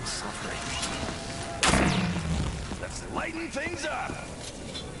ball bring suffering? Let's lighten things up.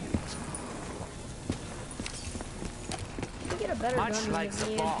 You get a better Much gun like than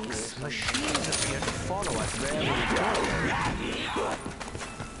the the box, machines appear to follow us wherever we go.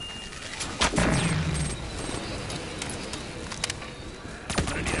 I'm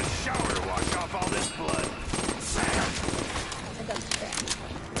gonna need a shower to wash off all this blood. I got scratched.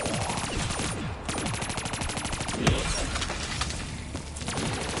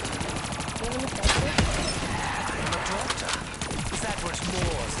 I'm a doctor. That was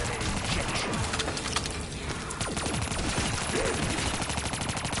more than an injection.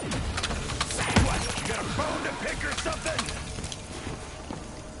 What? You got a bone to pick or something?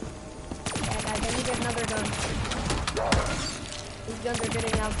 Yeah, guys, I need another gun. These guns are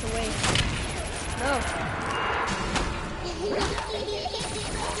getting out the way. No.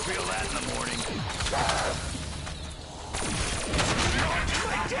 I'll feel that in the morning.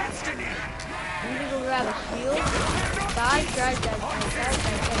 My destiny! I'm gonna go grab a shield. Die.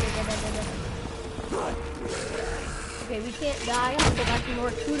 Okay, we can't die. I'm gonna go back to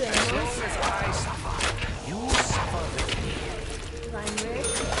more food As long as I suffer, you suffer with me. I'm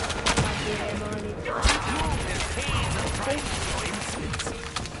rich. I get ammo I need. You will pay the price for insolence.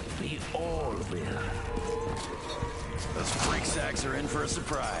 We all will. Those freak sacks are in for a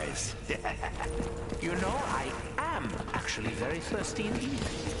surprise. You know, I am actually very thirsty indeed.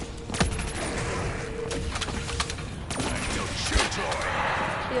 Go chew toy!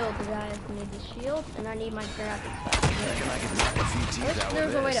 Shield, guys. I need the shield, and I need my gravity spikes. Reckon I can knock a few I teeth wish out there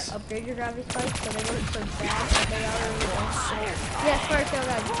with was a way this. to upgrade your gravity spikes so they weren't so bad, but they are really bad. Yes, fire sale,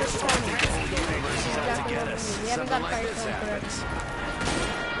 guys. Just tell me. Universes out to get us. We haven't got Something like fire this sale forever. happens.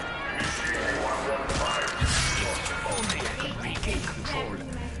 Only I can regain control.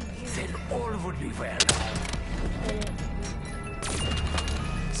 Then all would be well.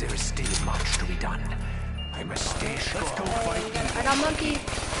 There is still much to be done. I must stay strong. Let's go fight. I got monkey.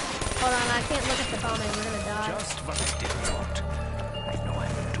 Hold on, I can't look at the comment. We're gonna die. Just what I did thought. I know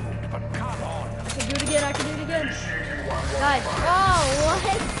I'm doomed, but come on. I can do it again. Guys. Oh, what?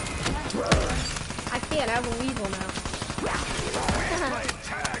 I can't. I have a weevil now. Play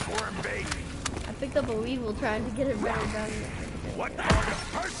tag, worm bait. I picked up a weevil trying to get it better done. What part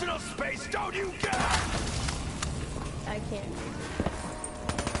of personal space don't you get? I can't.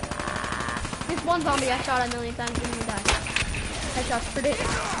 This one zombie I shot a million times didn't even die. Headshots, predict.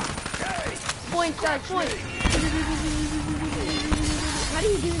 Points, guys, points. How do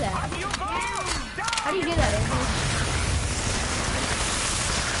you do that? How do you do that, Anthony?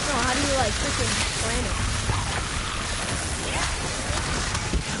 No, how do you like freaking slam it?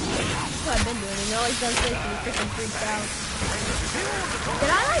 That's what I've been doing. And always does this and he freaking freaks out.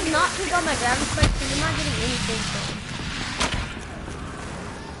 Did I like not pick up my gravity spikes? Because I'm not getting anything from them.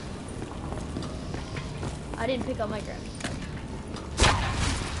 I didn't pick up my gravity spikes.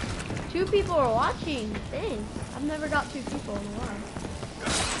 2 people are watching. Dang. I've never got 2 people in a while.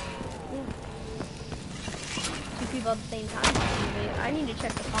 Yeah. 2 people at the same time. I need to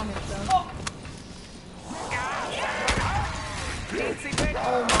check the comments though.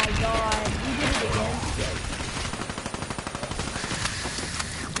 Oh my god. You did it again.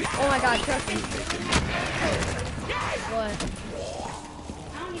 Oh my god, trust me. What?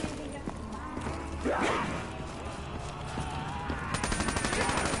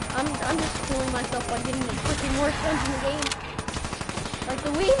 I'm just fooling myself by getting the freaking worst guns in the game. Like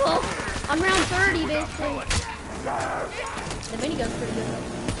the Weevil. I'm round 30 basically. The minigun's pretty good though.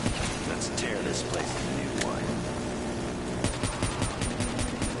 Let's tear this place a new one.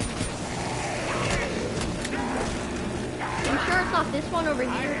 I'm sure it's not this one over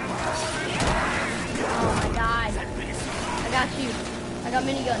here. Oh my god. I got you. I got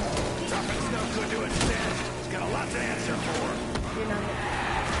miniguns. Something's no good to it, Stan. He's got a lot to answer for. You're not good.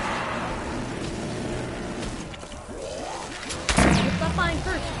 Stop buying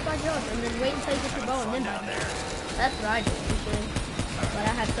first, just buy drugs, and then wait until you get your bow and then buy. That's what I do usually. But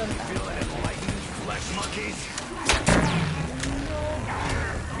I have soda pop. Feeling enlightened, flesh monkeys?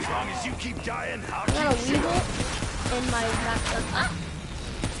 As long as you keep dying, I'll I got a keep Weevil in my backpack. Ah!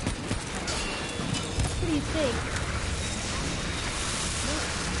 What do you think?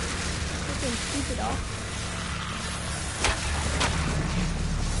 Freaking stupid off.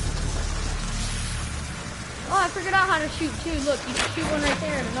 Oh, I figured out how to shoot too. Look, you can shoot one right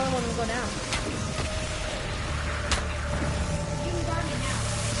there and another one will go down.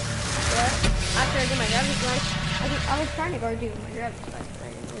 What? After I get my gravity spike, I was trying to guard you with my gravity spike.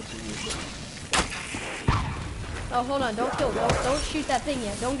 I didn't let you use it. Oh, hold on. Don't kill. Don't shoot that thing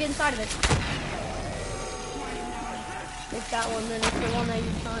yet. Don't get inside of it. It's that one, then it's the one that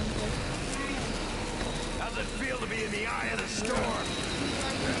you're trying to. How's it feel to be in the eye of the storm?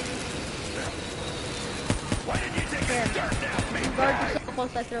 Why did you take a dirt nap, me? Guard yourself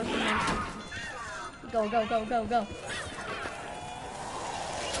once I throw some monsters. Go, go, go, go, go.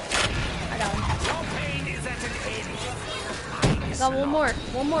 I got him. All pain is at an end. Got one more.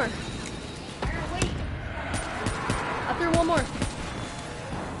 One more. I threw one more.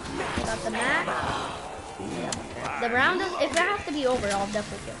 Got the max. The round is, if it has to be over, I'll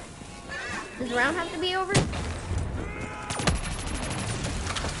definitely kill. Does the round have to be over?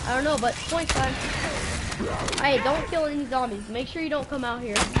 I don't know, but points time. Hey, don't kill any zombies. Make sure you don't come out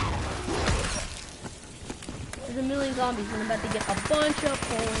here. There's a million zombies and I'm about to get a bunch of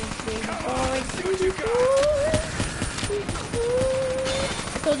points, baby. Points.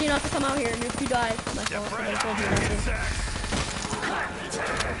 I told you not to come out here and if you die, it's my fault. I told you not to.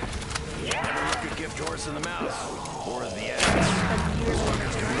 Never you could gift horse in the mouth. Or the end.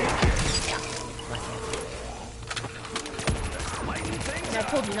 And I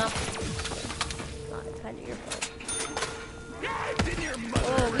told you not to. It's kind of your fault.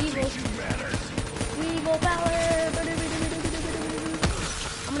 Oh, Weevil. Weevil power.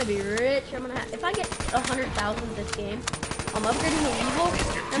 I'm gonna be rich. I'm gonna have, if I get 100,000 this game, I'm upgrading the Weevil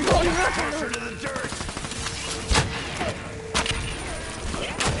and going rush on to the dirt.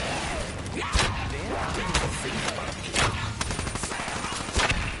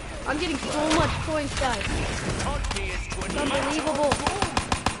 I'm getting so much points, guys. It's unbelievable.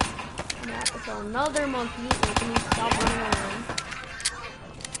 Yeah, it's another monkey making me stop running around.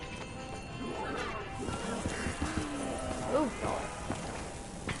 Oh,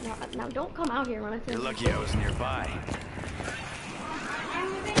 now don't come out here when I say. You're lucky I was nearby.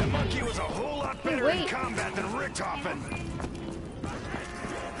 The monkey was a whole lot better in combat than Richthofen.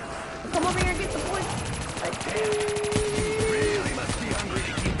 Come over here and get the points. Really must be hungry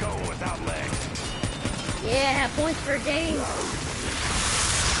to keep going without legs. Yeah, points for days.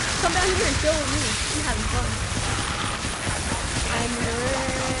 Come down here and chill with me. I'm having fun. I'm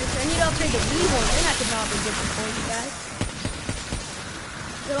rich. I need to upgrade the Weevil, then I can probably get some points, guys.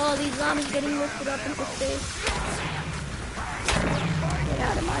 Look at all these zombies getting lifted up into space. Get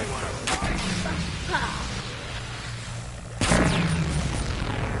out of my way.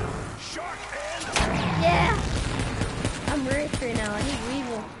 Yeah! I'm rich right now. I need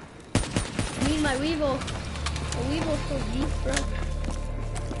Weevil. I need my Weevil. A Weevil's so deep, bro.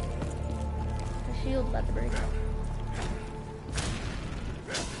 The shield's about to break.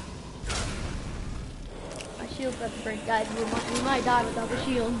 My shield's about to break, guys. We might die without the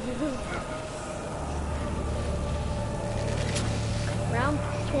shield. Round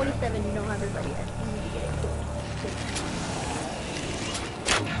 27, you don't have everybody yet. You need to get it.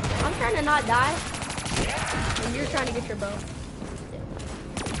 I'm trying to not die, and you're trying to get your bow.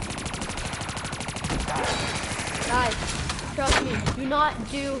 Guys, trust me, do not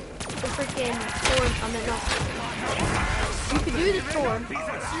do the freaking storm. I mean, no. You could do the storm.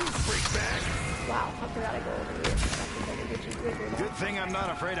 Wow, I forgot to go over here. Good thing I'm not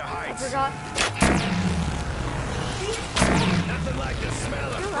afraid of I heights. forgot. Nothing like the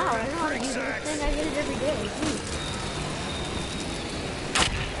smell of Chill out, I know how to use this thing. I get it every day. Jeez.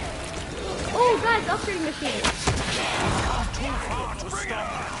 Oh, guys, upgrading machine. Too far to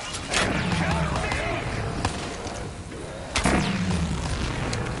stop.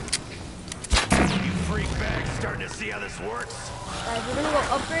 You freak bag starting to see how this works? Guys, we're gonna go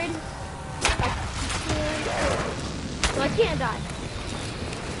upgrade. So I can't die.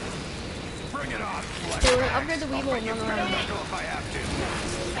 Bring it on. So we're gonna upgrade the Weevil and run around.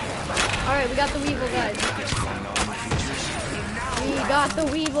 Alright, we got the Weevil, guys. We got the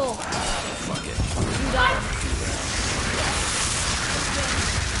Weevil. You got it.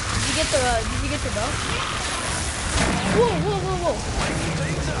 Did you get the bow? Whoa, whoa, whoa, whoa.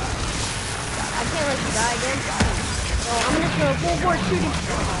 I can't let you die again. So I'm just gonna full board shooting.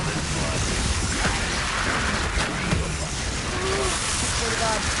 I swear to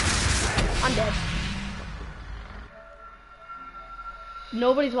God. I'm dead.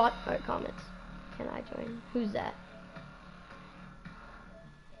 Nobody's watching. Alright, comments. Can I join? Who's that?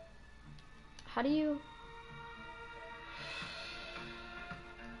 How do you...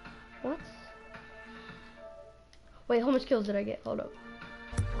 What? Wait, how much kills did I get? Hold up.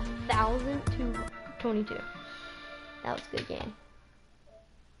 1,022. That was a good game.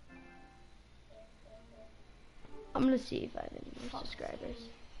 I'm gonna see if I have any more subscribers.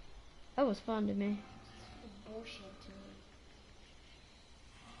 That was fun to me. Bullshit to me.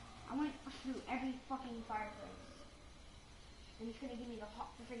 I went through every fucking fireplace. And he's gonna give me the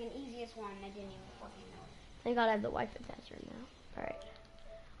freaking easiest one I didn't even fucking know. Thank God I have the Wi-Fi password now. Alright.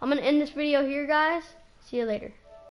 I'm gonna end this video here, guys. See you later.